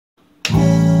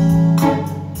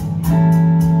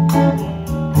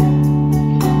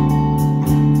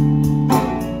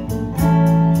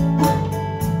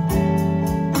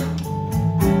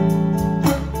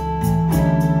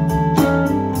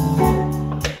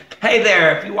Hey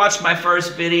there, if you watched my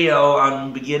first video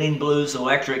on beginning blues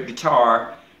electric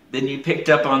guitar, then you picked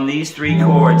up on these three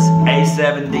chords,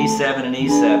 A7, D7, and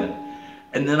E7.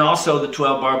 And then also the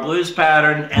 12-bar blues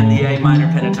pattern and the A minor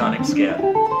pentatonic scale.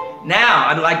 Now,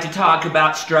 I'd like to talk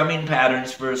about strumming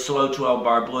patterns for a slow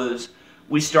 12-bar blues.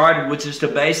 We started with just a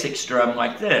basic strum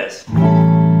like this.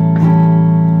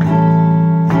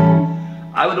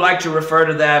 I would like to refer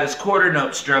to that as quarter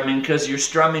note strumming because you're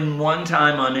strumming one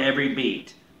time on every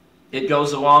beat. It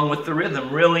goes along with the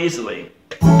rhythm real easily.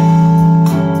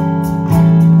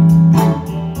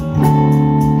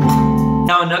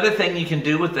 Now another thing you can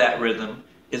do with that rhythm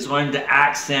is learn to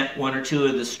accent one or two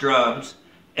of the strums,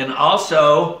 and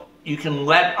also you can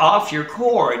let off your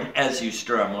chord as you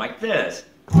strum like this.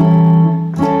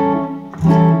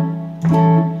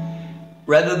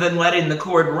 Rather than letting the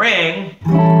chord ring,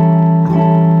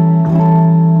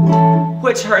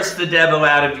 which hurts the devil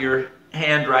out of your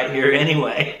hand right here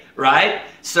anyway, right?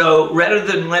 So rather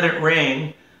than let it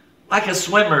ring, like a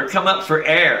swimmer, come up for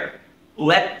air.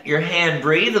 Let your hand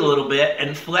breathe a little bit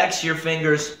and flex your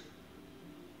fingers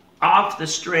off the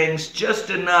strings just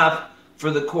enough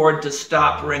for the chord to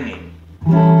stop ringing.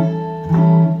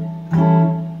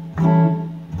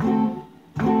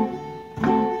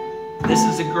 This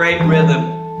is a great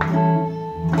rhythm.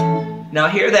 Now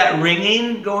hear that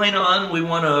ringing going on? We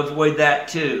want to avoid that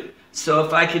too. So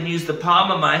if I can use the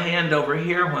palm of my hand over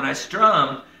here when I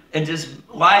strum and just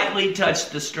lightly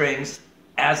touch the strings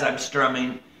as I'm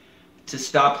strumming to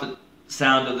stop the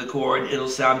sound of the chord, it'll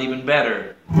sound even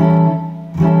better.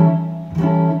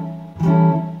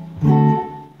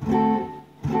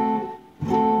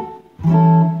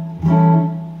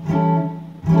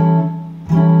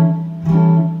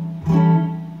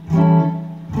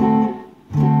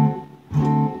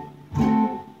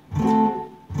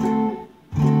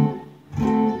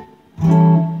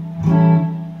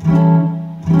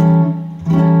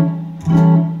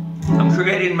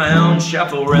 Creating my own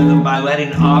shuffle rhythm by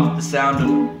letting off the sound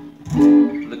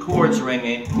of the chords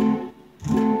ringing,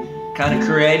 kind of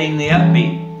creating the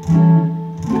upbeat.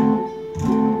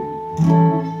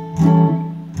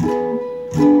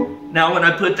 Now when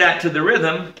I put that to the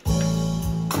rhythm,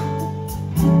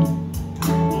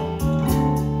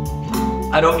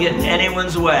 I don't get in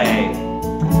anyone's way.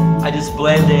 I just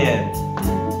blend in.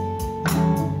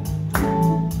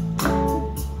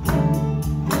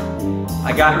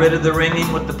 I got rid of the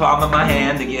ringing with the palm of my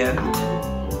hand again.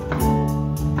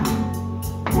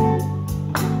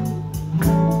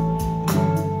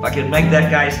 If I could make that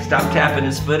guy stop tapping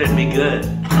his foot, it'd be good.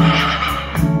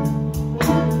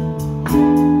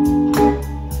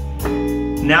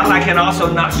 Now I can also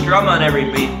not strum on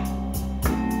every beat.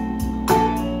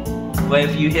 Play a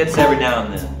few hits every now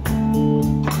and then.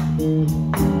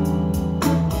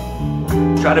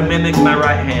 Try to mimic my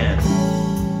right hand.